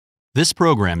This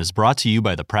program is brought to you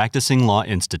by the Practicing Law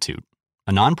Institute,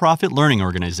 a nonprofit learning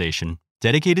organization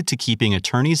dedicated to keeping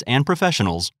attorneys and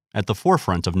professionals at the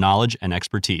forefront of knowledge and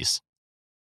expertise.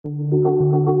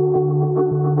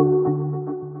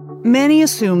 Many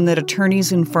assume that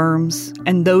attorneys in firms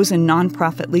and those in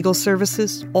nonprofit legal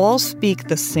services all speak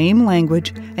the same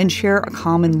language and share a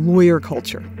common lawyer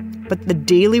culture. But the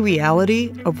daily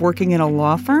reality of working in a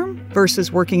law firm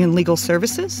versus working in legal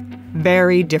services,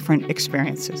 very different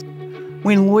experiences.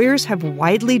 When lawyers have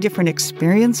widely different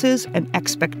experiences and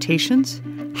expectations,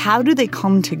 how do they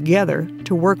come together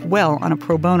to work well on a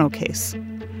pro bono case?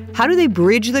 How do they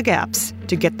bridge the gaps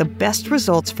to get the best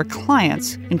results for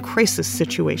clients in crisis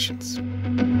situations?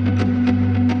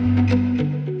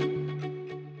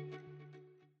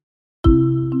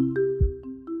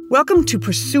 Welcome to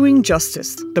Pursuing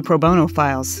Justice, the Pro Bono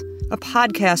Files, a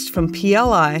podcast from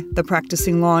PLI, the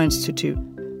Practicing Law Institute,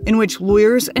 in which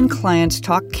lawyers and clients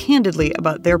talk candidly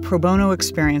about their pro bono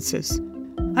experiences.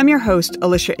 I'm your host,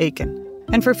 Alicia Aiken,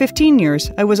 and for 15 years,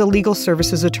 I was a legal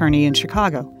services attorney in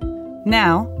Chicago.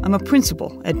 Now, I'm a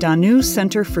principal at Danu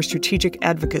Center for Strategic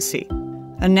Advocacy,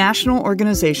 a national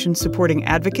organization supporting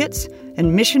advocates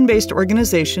and mission-based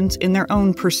organizations in their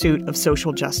own pursuit of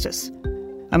social justice.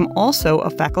 I'm also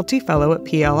a faculty fellow at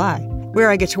PLI,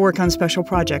 where I get to work on special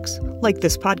projects like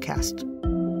this podcast.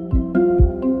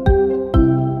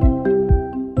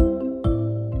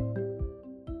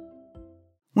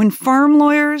 When firm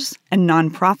lawyers and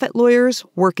nonprofit lawyers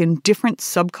work in different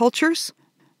subcultures,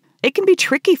 it can be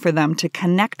tricky for them to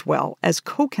connect well as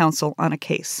co-counsel on a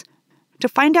case. To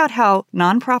find out how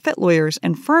nonprofit lawyers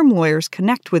and firm lawyers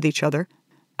connect with each other,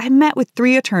 I met with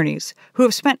 3 attorneys who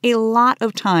have spent a lot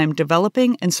of time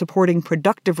developing and supporting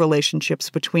productive relationships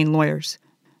between lawyers.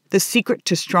 The secret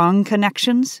to strong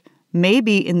connections may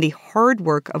be in the hard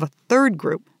work of a third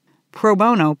group, pro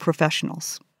bono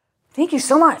professionals. Thank you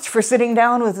so much for sitting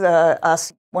down with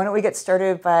us. Why don't we get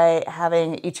started by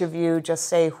having each of you just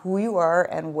say who you are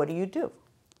and what do you do?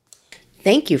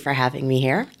 Thank you for having me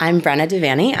here. I'm Brenna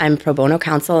Devaney. I'm pro bono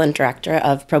counsel and director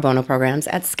of pro bono programs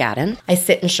at Skadden. I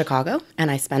sit in Chicago, and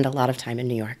I spend a lot of time in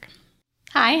New York.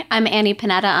 Hi, I'm Annie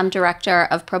Panetta. I'm director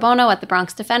of pro bono at the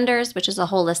Bronx Defenders, which is a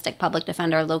holistic public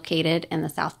defender located in the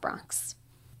South Bronx.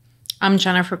 I'm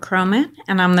Jennifer Croman,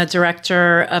 and I'm the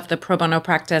director of the pro bono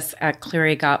practice at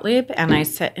Cleary Gottlieb, and I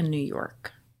sit in New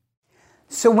York.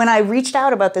 So when I reached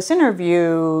out about this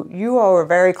interview, you all were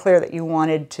very clear that you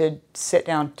wanted to sit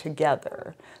down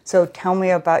together. So tell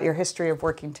me about your history of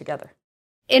working together.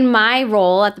 In my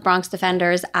role at the Bronx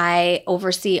Defenders, I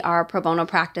oversee our pro bono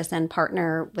practice and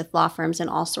partner with law firms in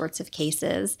all sorts of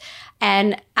cases.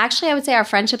 And actually, I would say our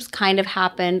friendships kind of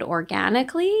happened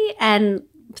organically, and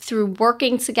through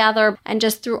working together and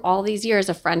just through all these years,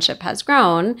 a friendship has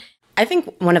grown. I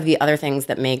think one of the other things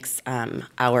that makes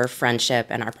our friendship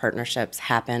and our partnerships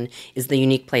happen is the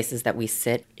unique places that we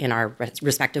sit in our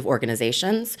respective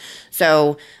organizations.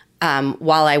 So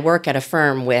while I work at a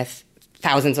firm with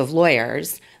thousands of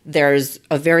lawyers, there's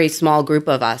a very small group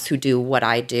of us who do what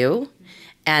I do.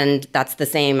 And that's the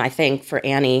same, I think, for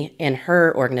Annie in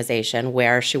her organization,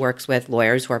 where she works with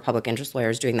lawyers who are public interest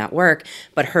lawyers doing that work.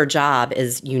 But her job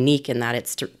is unique in that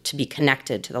it's to be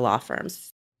connected to the law firms.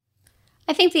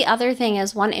 I think the other thing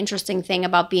is, one interesting thing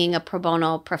about being a pro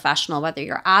bono professional, whether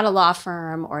you're at a law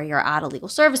firm or you're at a legal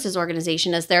services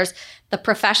organization, is there's the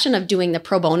profession of doing the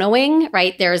pro bonoing,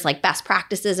 right? There's like best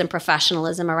practices and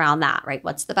professionalism around that, right?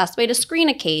 What's the best way to screen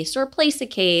a case or place a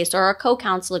case or a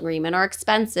co-counsel agreement or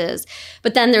expenses?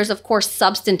 But then there's, of course,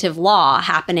 substantive law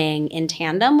happening in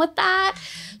tandem with that.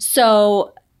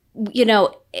 So, you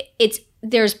know,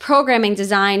 there's programming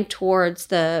designed towards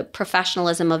the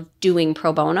professionalism of doing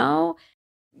pro bono.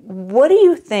 What do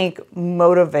you think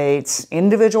motivates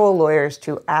individual lawyers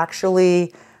to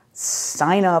actually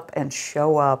sign up and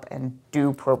show up and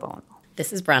do pro bono?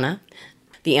 This is Brenna.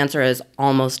 The answer is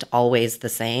almost always the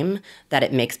same, that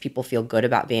it makes people feel good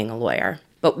about being a lawyer.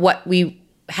 But what we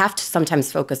have to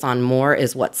sometimes focus on more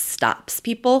is what stops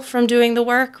people from doing the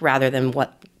work rather than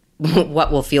what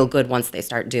will feel good once they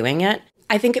start doing it.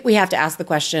 I think we have to ask the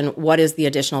question, what is the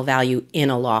additional value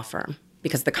in a law firm?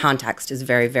 Because the context is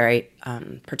very, very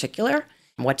particular.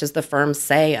 What does the firm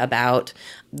say about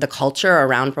the culture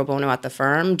around pro bono at the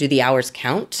firm? Do the hours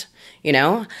count? You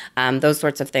know, those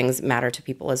sorts of things matter to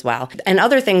people as well. And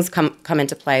other things come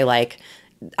into play, like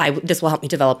this will help me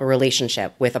develop a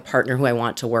relationship with a partner who I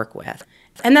want to work with.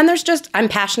 And then there's just, I'm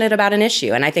passionate about an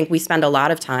issue. And I think we spend a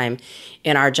lot of time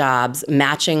in our jobs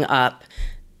matching up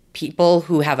people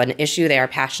who have an issue they are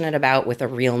passionate about with a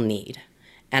real need.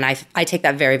 And I take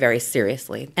that very, very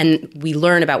seriously. And we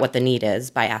learn about what the need is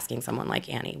by asking someone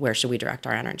like Annie, where should we direct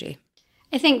our energy?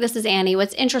 I think this is Annie.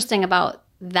 What's interesting about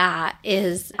that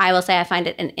is, I will say I find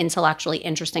it an intellectually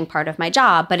interesting part of my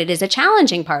job, but it is a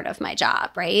challenging part of my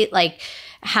job, right? Like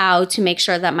how to make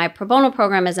sure that my pro bono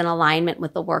program is in alignment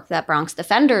with the work that Bronx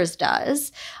Defenders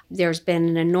does. There's been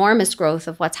an enormous growth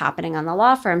of what's happening on the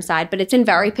law firm side, but it's in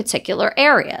very particular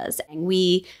areas. And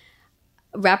we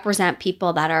represent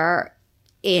people that are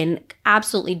in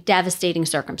absolutely devastating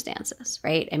circumstances,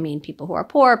 right? I mean, people who are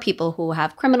poor, people who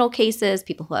have criminal cases,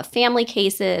 people who have family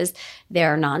cases,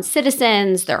 they're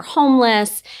non-citizens, they're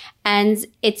homeless. And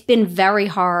it's been very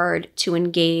hard to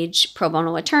engage pro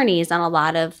bono attorneys on a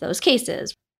lot of those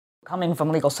cases. Coming from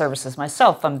legal services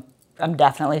myself, I'm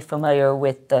definitely familiar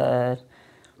with the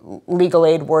legal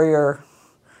aid warrior,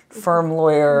 firm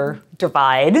lawyer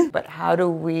divide. But how do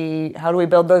we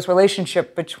build those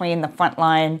relationships between the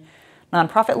frontline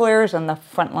nonprofit lawyers and the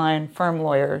frontline firm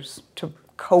lawyers to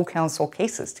co-counsel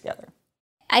cases together?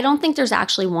 I don't think there's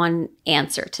actually one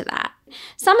answer to that.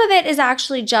 Some of it is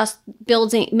actually just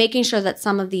making sure that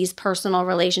some of these personal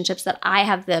relationships that I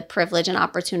have the privilege and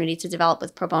opportunity to develop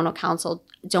with pro bono counsel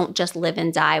don't just live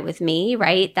and die with me,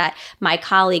 right? That my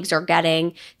colleagues are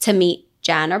getting to meet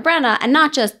Jen or Brenna, and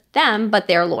not just them, but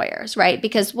their lawyers, right?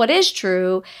 Because what is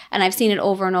true, and I've seen it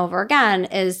over and over again,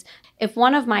 is if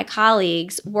one of my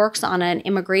colleagues works on an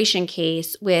immigration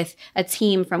case with a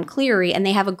team from Clery and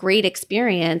they have a great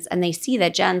experience and they see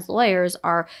that Jen's lawyers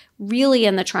are really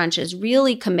in the trenches,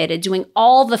 really committed, doing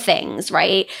all the things,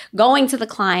 right? Going to the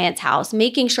client's house,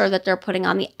 making sure that they're putting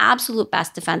on the absolute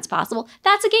best defense possible,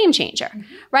 that's a game changer,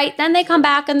 right? Then they come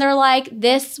back and they're like,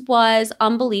 this was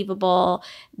unbelievable.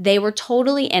 They were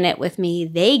totally in it with me.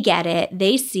 They get it.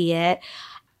 They see it.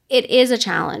 It is a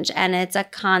challenge, and it's a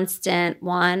constant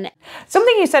one.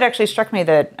 Something you said actually struck me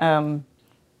that,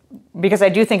 because I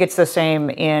do think it's the same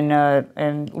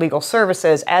in legal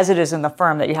services as it is in the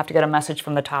firm, that you have to get a message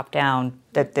from the top down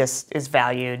that this is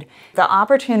valued. The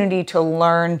opportunity to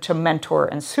learn to mentor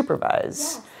and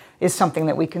supervise is something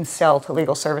that we can sell to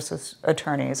legal services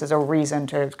attorneys as a reason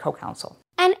to co-counsel.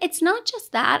 And it's not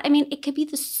just that. I mean, it could be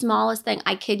the smallest thing.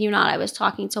 I kid you not. I was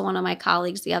talking to one of my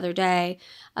colleagues the other day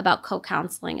about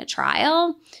co-counseling a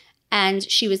trial, and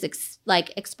she was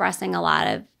expressing a lot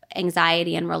of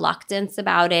anxiety and reluctance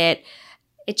about it.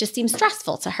 It just seems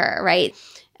stressful to her, right?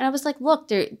 And I was like, look,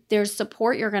 there's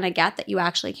support you're going to get that you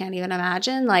actually can't even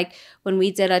imagine. Like when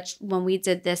we did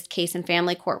this case in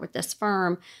family court with this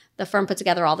firm, the firm put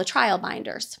together all the trial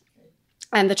binders.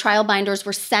 And the trial binders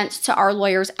were sent to our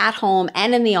lawyers at home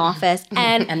and in the office.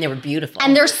 And they were beautiful.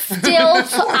 And they're still,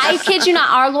 I kid you not,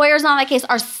 our lawyers on that case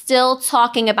are still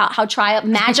talking about how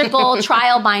magical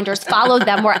trial binders followed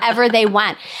them wherever they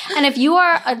went. And if you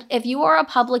are a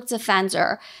public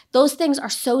defender, those things are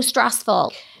so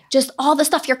stressful. Just all the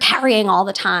stuff you're carrying all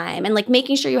the time and like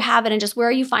making sure you have it, and just where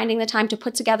are you finding the time to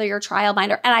put together your trial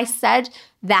binder? And I said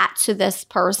that to this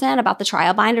person about the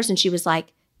trial binders, and she was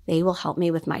like, they will help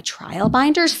me with my trial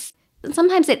binders. And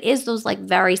sometimes it is those like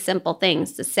very simple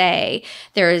things to say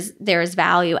there is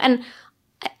value. And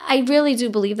I really do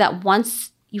believe that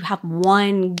once you have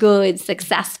one good,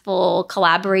 successful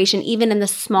collaboration, even in the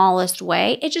smallest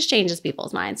way, it just changes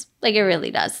people's minds. Like it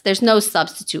really does. There's no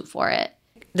substitute for it.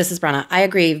 This is Brenna. I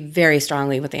agree very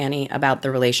strongly with Annie about the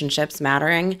relationships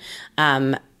mattering.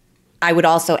 I would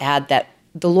also add that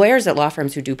the lawyers at law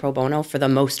firms who do pro bono, for the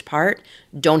most part,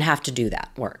 don't have to do that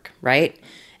work, right?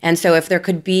 And so if there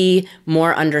could be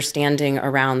more understanding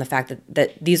around the fact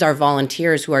that these are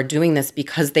volunteers who are doing this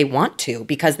because they want to,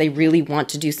 because they really want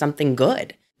to do something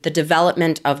good. The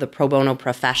development of the pro bono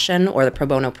profession or the pro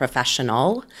bono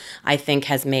professional, I think,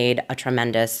 has made a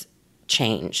tremendous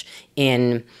change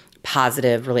in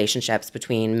positive relationships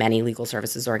between many legal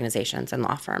services organizations and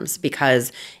law firms,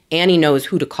 because Annie knows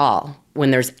who to call when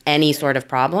there's any sort of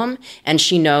problem, and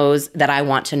she knows that I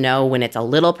want to know when it's a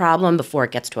little problem before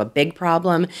it gets to a big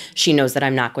problem. She knows that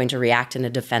I'm not going to react in a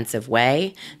defensive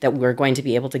way, that we're going to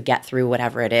be able to get through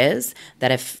whatever it is, that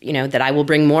that I will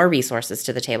bring more resources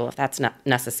to the table if that's not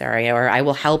necessary, or I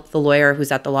will help the lawyer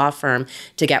who's at the law firm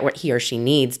to get what he or she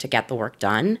needs to get the work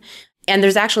done. And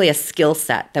there's actually a skill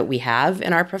set that we have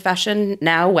in our profession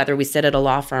now, whether we sit at a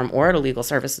law firm or at a legal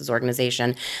services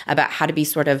organization, about how to be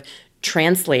sort of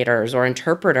translators or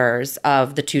interpreters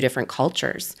of the two different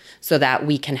cultures so that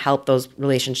we can help those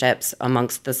relationships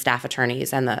amongst the staff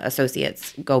attorneys and the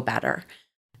associates go better.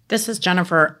 This is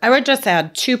Jennifer. I would just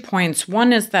add 2 points.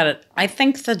 One is that I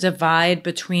think the divide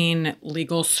between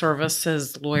legal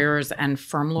services lawyers and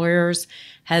firm lawyers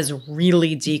has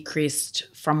really decreased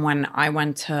from when I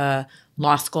went to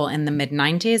law school in the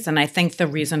mid-90s. And I think the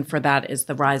reason for that is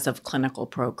the rise of clinical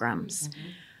programs.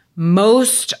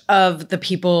 Most of the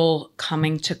people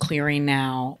coming to Cleary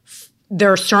now,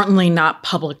 they're certainly not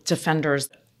public defenders.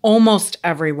 Almost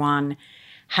everyone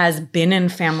has been in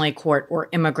family court or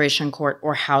immigration court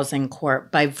or housing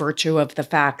court by virtue of the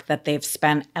fact that they've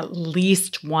spent at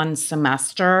least one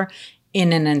semester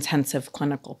in an intensive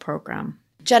clinical program.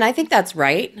 Jen, I think that's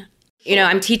right. You know,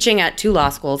 I'm teaching at 2 law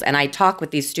schools, and I talk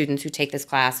with these students who take this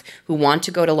class who want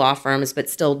to go to law firms but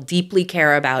still deeply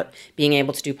care about being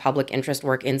able to do public interest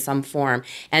work in some form.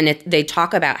 And they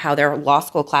talk about how their law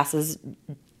school classes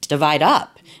divide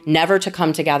up, never to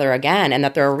come together again, and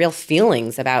that there are real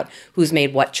feelings about who's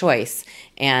made what choice.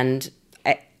 And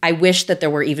I wish that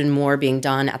there were even more being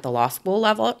done at the law school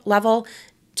level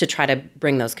to try to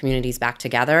bring those communities back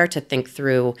together, to think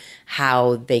through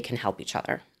how they can help each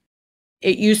other.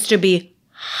 It used to be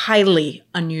highly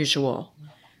unusual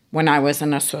when I was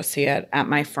an associate at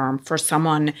my firm for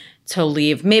someone to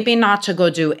leave, maybe not to go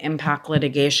do impact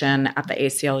litigation at the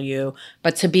ACLU,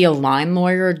 but to be a line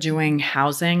lawyer doing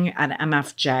housing at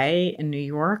MFJ in New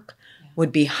York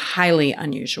would be highly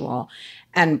unusual.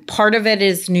 And part of it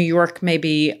is New York may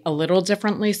be a little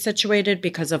differently situated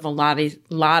because of a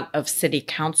lot of city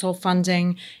council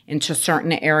funding into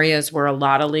certain areas where a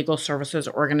lot of legal services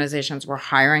organizations were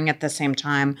hiring at the same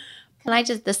time.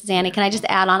 This is Annie, can I just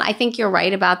add on? I think you're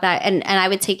right about that. And I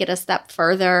would take it a step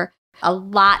further. A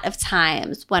lot of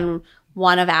times when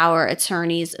one of our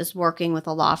attorneys is working with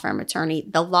a law firm attorney,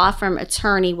 the law firm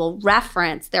attorney will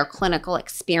reference their clinical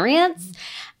experience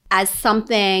as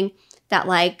something that,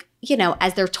 like, you know,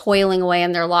 as they're toiling away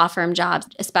in their law firm jobs,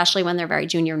 especially when they're very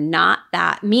junior, not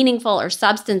that meaningful or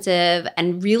substantive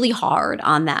and really hard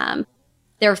on them.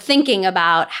 They're thinking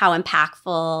about how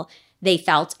impactful they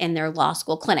felt in their law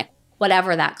school clinic,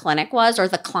 whatever that clinic was, or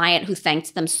the client who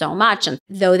thanked them so much. And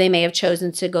though they may have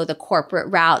chosen to go the corporate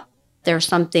route, there's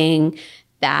something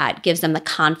that gives them the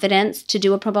confidence to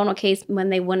do a pro bono case when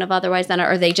they wouldn't have otherwise done it,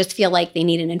 or they just feel like they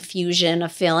need an infusion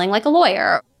of feeling like a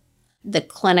lawyer. The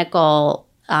clinical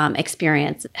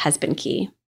experience has been key.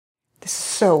 This is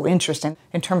so interesting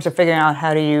in terms of figuring out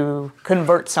how do you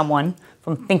convert someone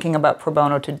from thinking about pro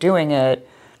bono to doing it,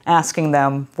 asking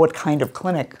them, what kind of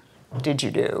clinic did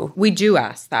you do? We do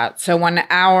ask that. So when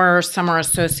our summer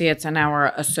associates and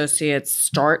our associates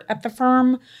start at the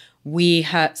firm, we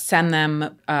send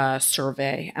them a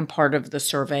survey. And part of the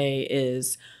survey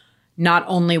is not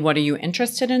only what are you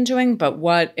interested in doing, but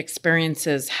what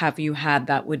experiences have you had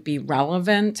that would be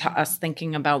relevant to us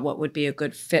thinking about what would be a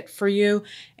good fit for you,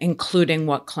 including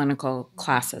what clinical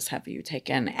classes have you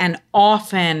taken. And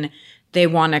often they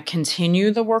want to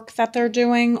continue the work that they're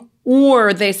doing,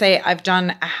 or they say, I've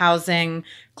done a housing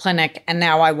clinic and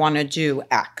now I want to do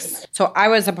X. So I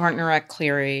was a partner at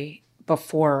Cleary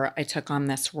before I took on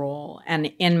this role.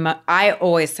 And I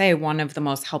always say one of the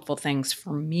most helpful things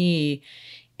for me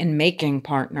in making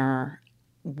partner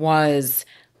was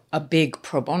a big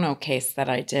pro bono case that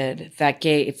I did that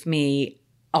gave me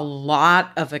a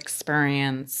lot of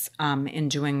experience in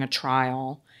doing a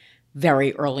trial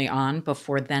very early on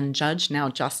before then Judge, now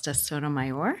Justice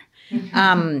Sotomayor.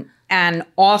 And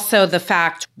also the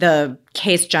fact the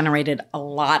case generated a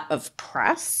lot of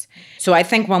press. So I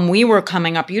think when we were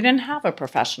coming up, you didn't have a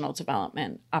professional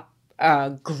development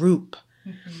group.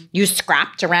 Mm-hmm. You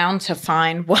scrapped around to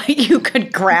find what you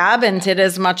could grab and did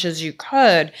as much as you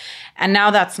could. And now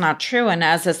that's not true. And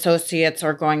as associates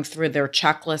are going through their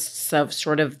checklists of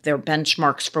sort of their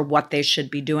benchmarks for what they should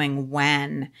be doing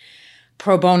when,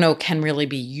 pro bono can really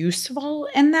be useful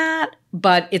in that,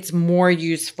 but it's more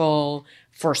useful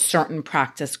for certain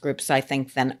practice groups, I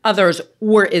think, than others,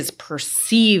 or is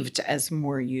perceived as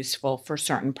more useful for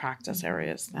certain practice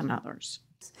areas than others.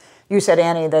 You said,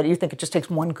 Annie, that you think it just takes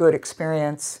one good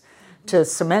experience to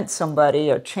cement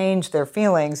somebody or change their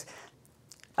feelings.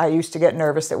 I used to get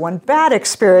nervous that one bad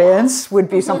experience would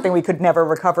be something we could never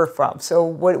recover from. So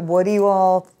what do you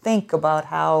all think about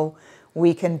how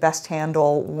we can best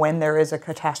handle when there is a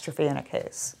catastrophe in a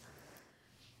case?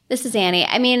 This is Annie.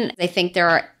 I mean, I think there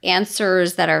are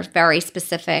answers that are very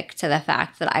specific to the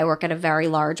fact that I work at a very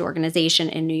large organization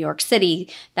in New York City,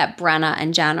 that Brenna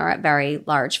and Jen are at very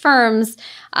large firms,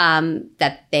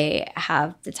 that they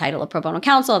have the title of pro bono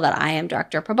counsel, that I am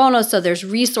director of pro bono. So there's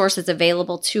resources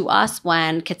available to us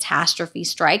when catastrophe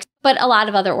strikes. But a lot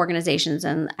of other organizations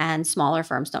and smaller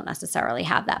firms don't necessarily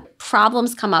have that.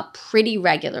 Problems come up pretty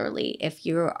regularly if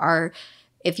you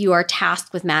are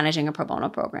tasked with managing a pro bono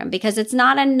program, because it's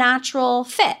not a natural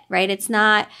fit, right? It's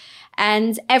not,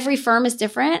 and every firm is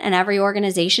different and every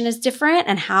organization is different,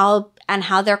 and how and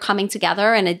how they're coming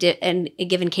together in a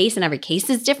given case, and every case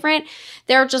is different.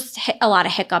 There are just a lot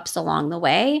of hiccups along the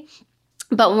way.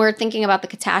 But when we're thinking about the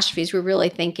catastrophes, we're really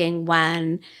thinking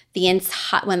when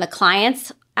the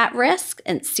client's at risk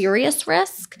and serious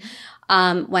risk,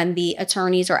 when the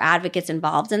attorneys or advocates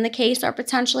involved in the case are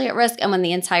potentially at risk, and when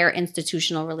the entire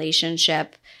institutional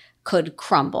relationship could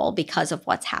crumble because of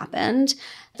what's happened.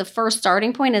 The first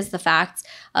starting point is the fact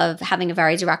of having a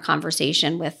very direct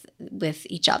conversation with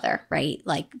each other, right?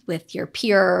 Like with your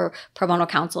peer, pro bono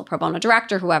counsel, pro bono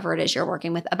director, whoever it is you're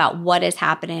working with, about what is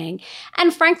happening.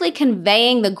 And frankly,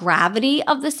 conveying the gravity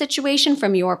of the situation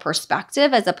from your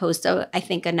perspective, as opposed to, I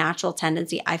think, a natural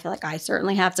tendency I feel like I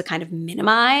certainly have to kind of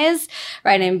minimize,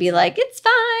 right? And be like, it's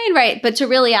fine, right? But to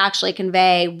really actually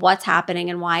convey what's happening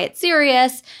and why it's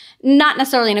serious, not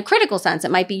necessarily in a critical sense,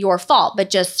 it might be your fault, but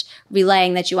just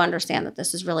relaying that you understand that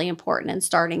this is really important and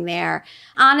starting there.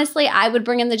 Honestly, I would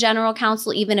bring in the general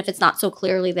counsel, even if it's not so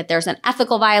clearly that there's an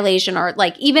ethical violation, or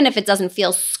like even if it doesn't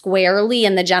feel squarely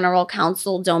in the general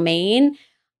counsel domain.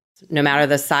 No matter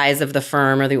the size of the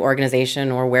firm or the organization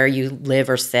or where you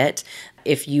live or sit,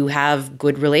 if you have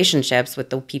good relationships with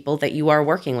the people that you are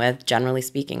working with, generally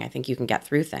speaking, I think you can get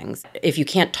through things. If you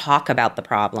can't talk about the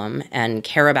problem and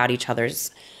care about each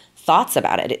other's thoughts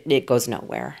about it, it goes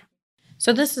nowhere.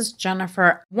 So this is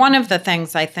Jennifer. One of the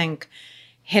things I think,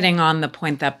 hitting on the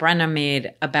point that Brenna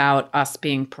made about us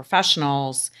being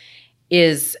professionals,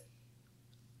 is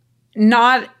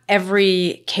not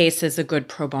every case is a good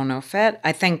pro bono fit.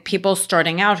 I think people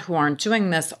starting out who aren't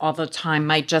doing this all the time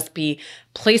might just be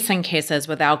placing cases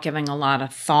without giving a lot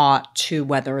of thought to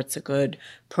whether it's a good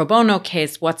pro bono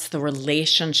case. What's the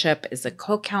relationship? Is it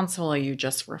co-counsel? Are you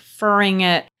just referring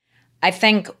it? I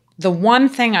think the one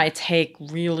thing I take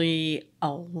really a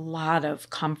lot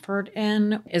of comfort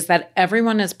in is that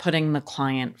everyone is putting the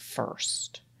client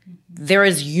first. There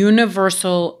is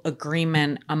universal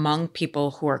agreement among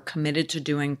people who are committed to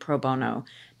doing pro bono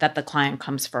that the client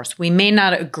comes first. We may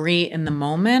not agree in the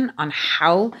moment on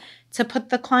how to put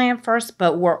the client first,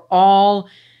 but we're all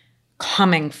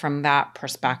coming from that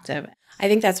perspective. I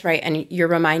think that's right. And you're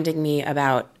reminding me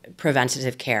about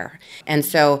preventative care. And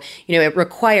so, it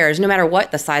requires, no matter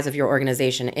what the size of your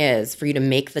organization is, for you to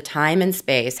make the time and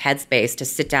space, headspace, to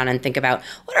sit down and think about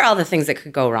what are all the things that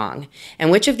could go wrong?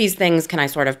 And which of these things can I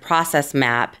sort of process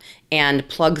map and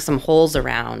plug some holes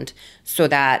around so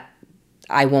that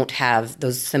I won't have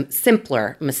those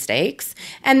simpler mistakes.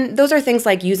 And those are things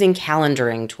like using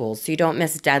calendaring tools so you don't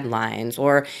miss deadlines,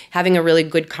 or having a really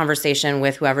good conversation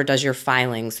with whoever does your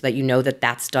filing so that you know that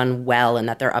that's done well and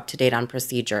that they're up to date on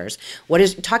procedures.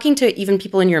 Talking to even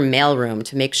people in your mailroom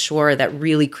to make sure that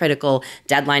really critical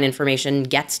deadline information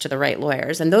gets to the right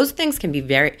lawyers. And those things can be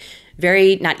very,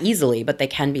 very, not easily, but they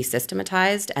can be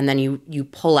systematized. And then you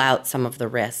pull out some of the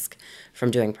risk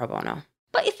from doing pro bono.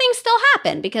 But things still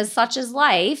happen because such is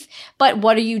life. But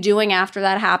what are you doing after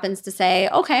that happens to say,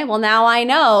 okay, well, now I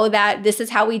know that this is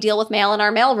how we deal with mail in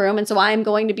our mailroom. And so I'm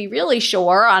going to be really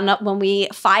sure on when we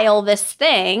file this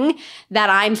thing that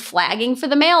I'm flagging for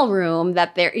the mailroom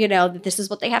that they're, that this is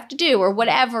what they have to do or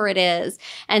whatever it is.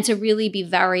 And to really be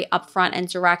very upfront and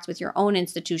direct with your own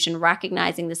institution,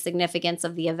 recognizing the significance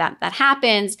of the event that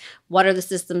happens. What are the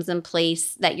systems in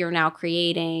place that you're now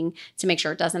creating to make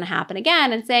sure it doesn't happen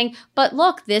again, and saying, but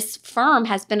look, this firm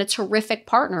has been a terrific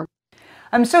partner.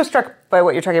 I'm so struck by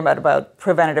what you're talking about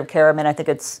preventative care. I mean, I think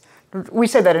we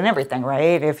say that in everything,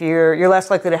 right? If you're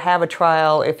less likely to have a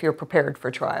trial if you're prepared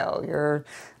for trial.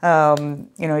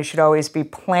 You should always be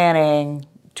planning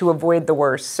to avoid the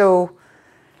worst. So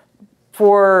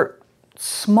for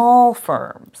small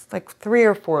firms, like 3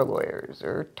 or 4 lawyers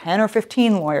or 10 or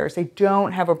 15 lawyers, they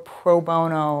don't have a pro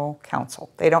bono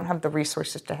counsel. They don't have the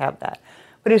resources to have that.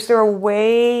 But is there a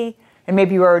way, and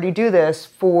maybe you already do this,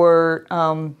 for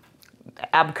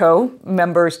ABCO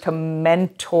members to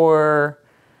mentor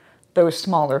those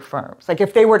smaller firms? Like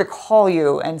if they were to call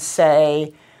you and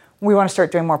say, we want to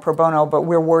start doing more pro bono, but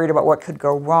we're worried about what could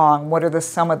go wrong. What are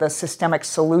some of the systemic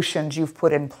solutions you've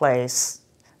put in place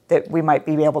that we might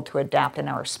be able to adapt in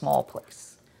our small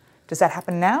place? Does that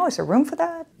happen now? Is there room for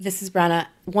that? This is Brenna.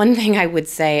 One thing I would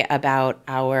say about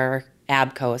our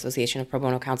ABCO, Association of Pro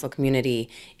Bono Counsel community,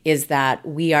 is that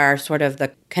we are sort of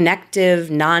the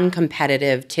connective,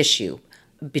 non-competitive tissue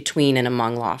between and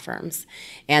among law firms.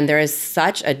 And there is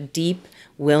such a deep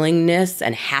willingness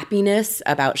and happiness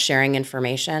about sharing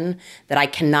information that I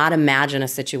cannot imagine a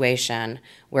situation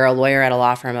where a lawyer at a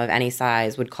law firm of any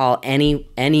size would call any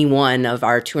one of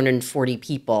our 240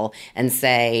 people and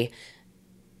say,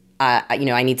 I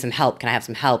need some help. Can I have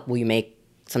some help? Will you make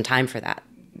some time for that?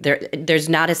 There's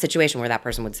not a situation where that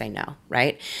person would say no,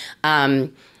 right?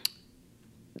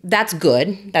 That's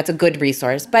good. That's a good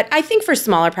resource. But I think for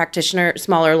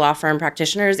smaller law firm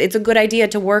practitioners, it's a good idea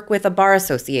to work with a bar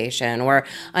association or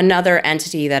another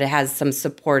entity that has some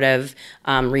supportive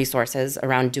resources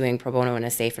around doing pro bono in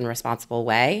a safe and responsible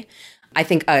way. I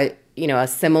think a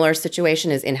similar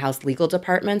situation is in-house legal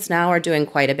departments now are doing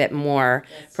quite a bit more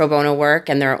pro bono work,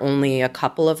 and there are only a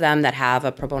couple of them that have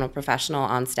a pro bono professional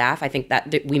on staff. I think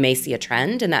that we may see a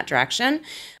trend in that direction.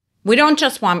 We don't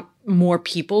just want more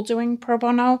people doing pro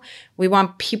bono. We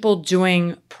want people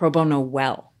doing pro bono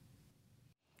well.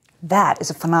 That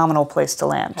is a phenomenal place to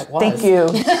land. Thank you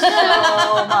so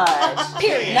much.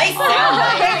 Period. Nice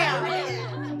sound.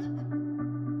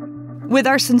 With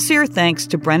our sincere thanks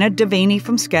to Brenna Devaney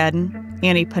from Skadden,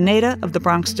 Annie Pineda of the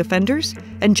Bronx Defenders,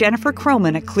 and Jennifer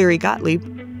Croman at Cleary Gottlieb,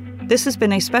 this has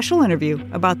been a special interview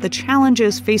about the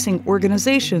challenges facing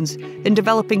organizations in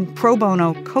developing pro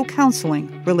bono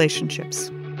co-counseling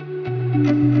relationships.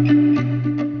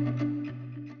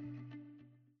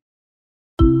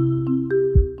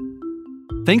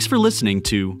 Thanks for listening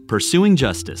to Pursuing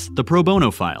Justice, the Pro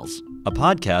Bono Files, a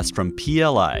podcast from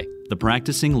PLI, the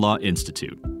Practicing Law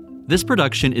Institute. This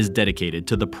production is dedicated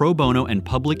to the pro bono and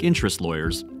public interest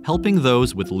lawyers helping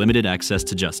those with limited access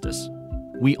to justice.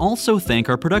 We also thank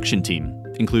our production team,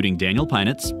 including Daniel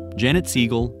Peinitz, Janet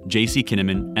Siegel, J.C.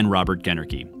 Kinnaman, and Robert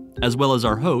Generke, as well as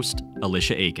our host,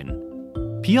 Alicia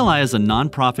Aiken. PLI is a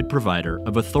nonprofit provider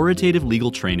of authoritative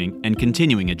legal training and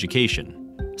continuing education.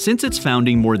 Since its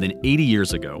founding more than 80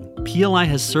 years ago, PLI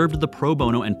has served the pro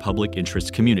bono and public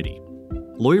interest community.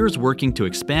 Lawyers working to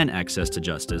expand access to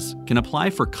justice can apply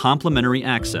for complimentary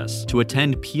access to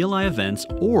attend PLI events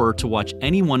or to watch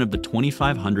any one of the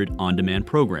 2,500 on-demand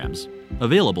programs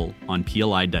available on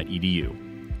pli.edu.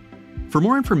 For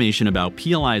more information about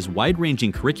PLI's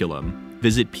wide-ranging curriculum,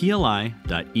 visit pli.edu/pro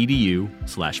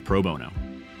bono.